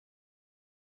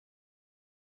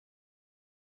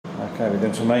Okay, we're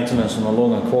doing some maintenance on the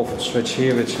Long Crawford switch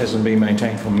here, which hasn't been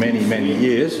maintained for many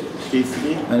years.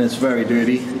 And it's very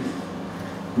dirty.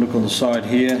 Look on the side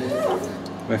here.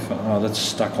 Oh, that's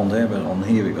stuck on there, but on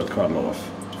here we got quite a lot of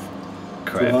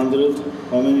crap. 200,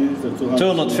 how many?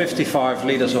 255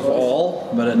 litres of oil,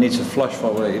 but it needs a flush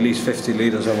for at least 50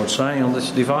 litres, I would say, on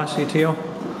this device here, Theo.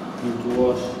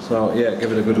 So yeah,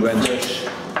 give it a good rinse.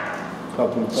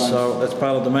 So that's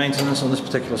part of the maintenance on this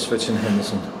particular switch in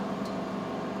Henderson.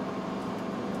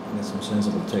 Get some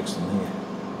sensible text in here.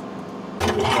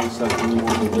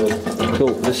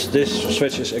 Cool, this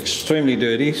switch is extremely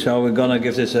dirty, so we're gonna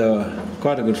give this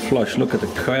quite a good flush. Look at the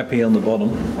crap here on the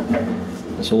bottom.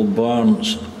 It's all brown,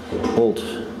 old,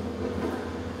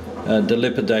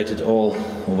 dilapidated oil,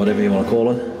 or whatever you want to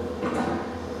call it.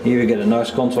 Here we get a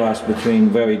nice contrast between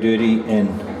very dirty and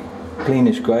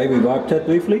cleanish grey. We wiped that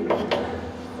briefly.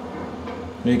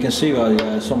 You can see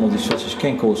why some of these switches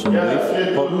can cause some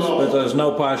problems, but there's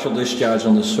no partial discharge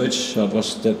on the switch, so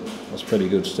that was pretty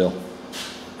good still.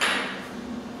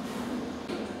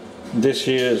 This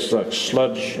here is like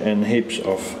sludge and heaps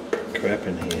of crap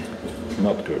in here.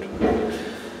 Not good.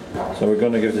 So we're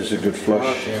going to give this a good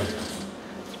flush.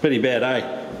 It's pretty bad, eh?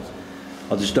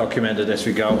 I'll just document it as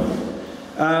we go. We'll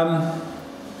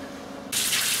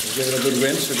give it a good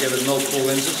rinse. We'll give it multiple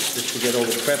rinses just to get all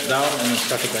the crap down and then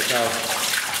suck it back out.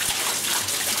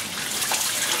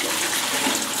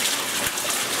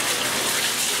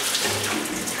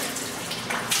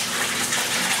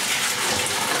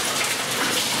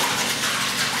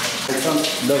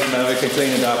 Doesn't matter, we can clean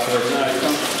it afterwards. No, it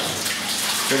can't.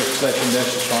 Bit of splash and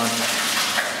dash is fine.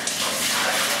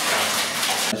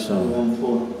 So.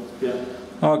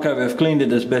 Okay, we've cleaned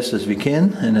it as best as we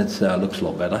can, and it looks a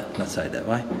lot better, let's say it that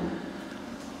way.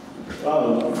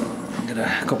 Get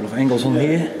a couple of angles on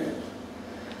here.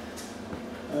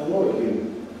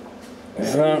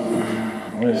 So,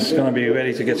 it's going to be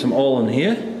ready to get some oil in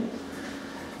here.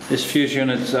 This fuse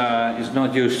unit is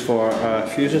not used for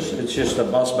fuses, it's just a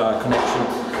bus bar connection.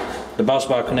 The bus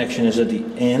bar connection is at the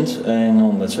end. Hang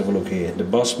on, let's have a look here. The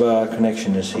bus bar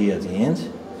connection is here at the end.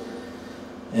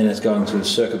 And it's going to the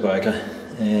circuit breaker.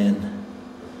 And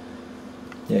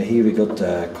yeah, here we got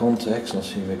the contacts. Let's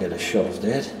see if we get a shot of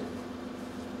that.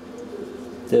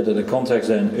 There are the contacts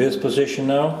are in earth position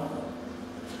now.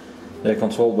 They're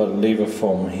controlled by the lever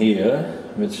from here,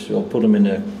 which will put them in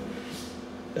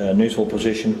a neutral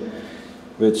position,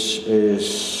 which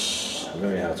is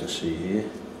very hard to see here.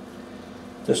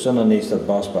 Just underneath that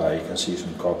bus bar you can see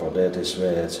some copper. That is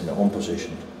where it's in the on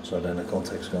position, so then the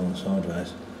contact's going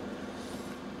sideways.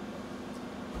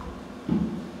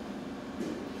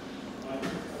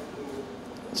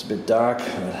 It's a bit dark,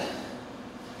 but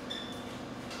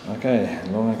okay,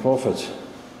 Long Crawford.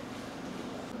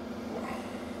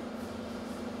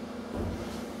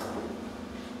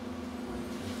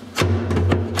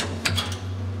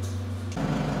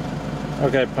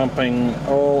 Okay, pumping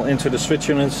all into the switch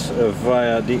units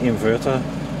via the inverter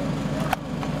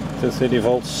to 30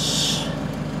 volts.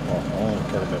 Oh,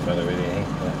 get a bit better really. Yeah.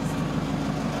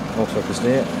 Volt focus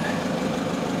there.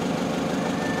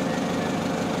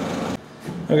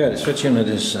 Okay, the switch unit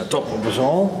is top of us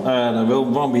all. There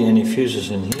won't be any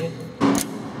fuses in here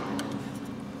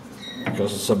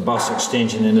because it's a bus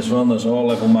extension in this one. There's an all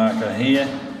level marker here.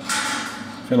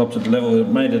 Fill up to the level. It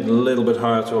made it a little bit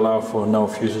higher to allow for no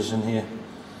fuses in here.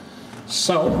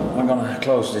 So I'm gonna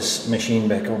close this machine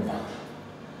back up.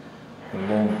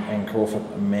 Long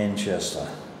Crawford, Manchester.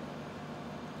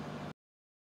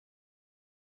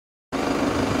 This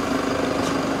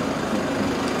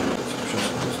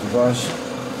device.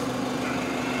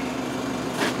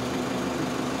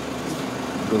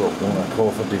 Good old Long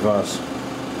Crawford device.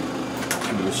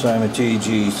 Should be the same as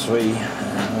TG3.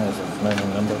 There's a manual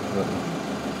number.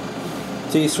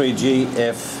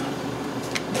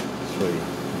 T3GF3.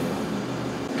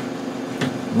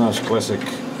 Nice classic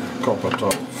copper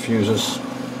top fuses.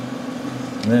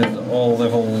 There's the oil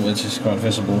level, which is quite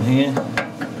visible here.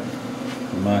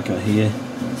 The marker here,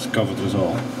 it's covered with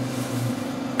oil.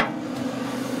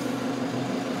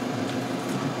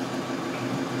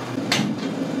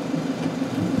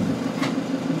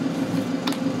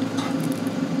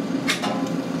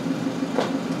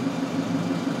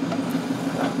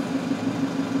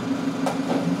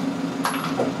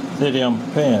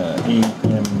 Ampere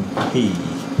EMP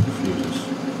fuses.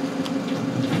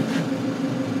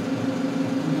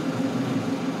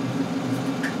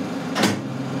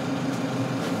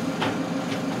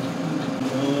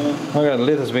 Okay, the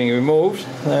lid has been removed.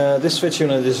 This switch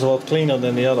unit is a lot cleaner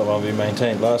than the other one we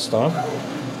maintained last time.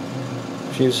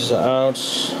 Fuses are out.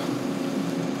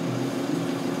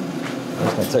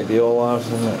 There's I'll take the oil out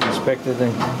and inspect it,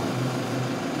 and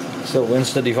still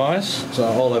wins the device. So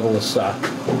oil level is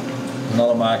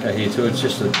another marker here too. It's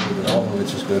just a little bit over,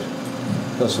 which is good.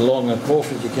 Because Long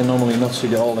Crawford, you can normally not see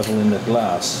the oil level in the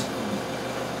glass.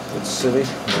 It's silly,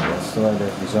 but that's the way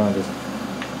they've designed it.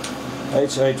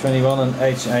 HA21 and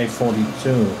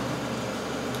HA42.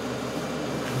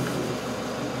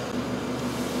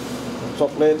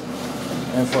 Top lid,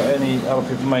 and for any other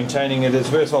people maintaining it,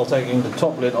 it's worthwhile taking the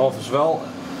top lid off as well.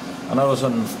 I know there's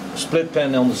a split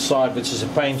pen on the side which is a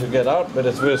pain to get out, but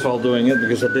it's worthwhile doing it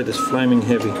because the lid is flaming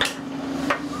heavy.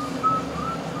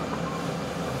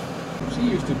 She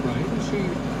used to braid and she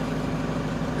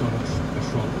got a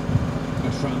shrunk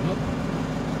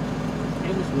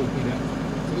and was walking out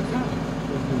to the car,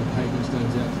 walking the paving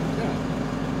stones out to the car,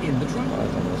 in the trunk. I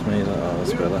don't know, that's me,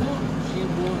 that's better. She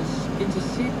was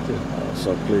intercepted. Oh,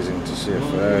 so pleasing to see a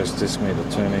Ferraris disc meter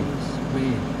turning.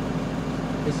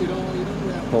 They said, oh, you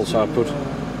know, pulse output. Use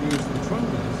the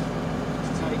trunkers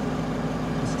to take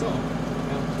the stock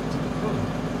out to the car.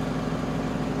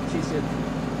 She said,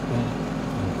 well,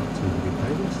 I've got 2 big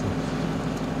paving stocks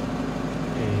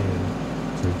and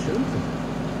 2 children.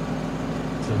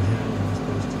 So how am I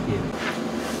supposed to get it?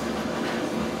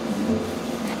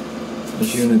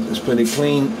 This unit is pretty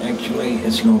clean, actually,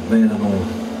 it's not bad at all.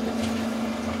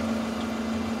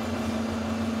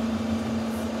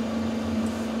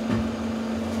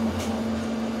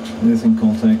 Smoothing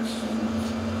contacts.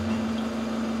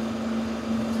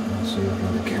 Let's see if I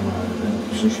have the camera in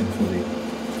position for the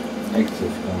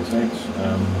active contacts.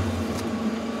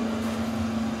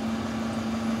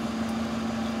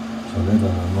 So they're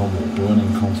the normal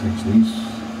burning contacts, these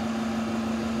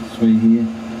 3 here.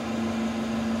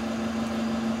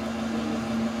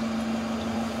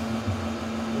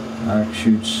 Arc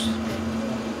shoots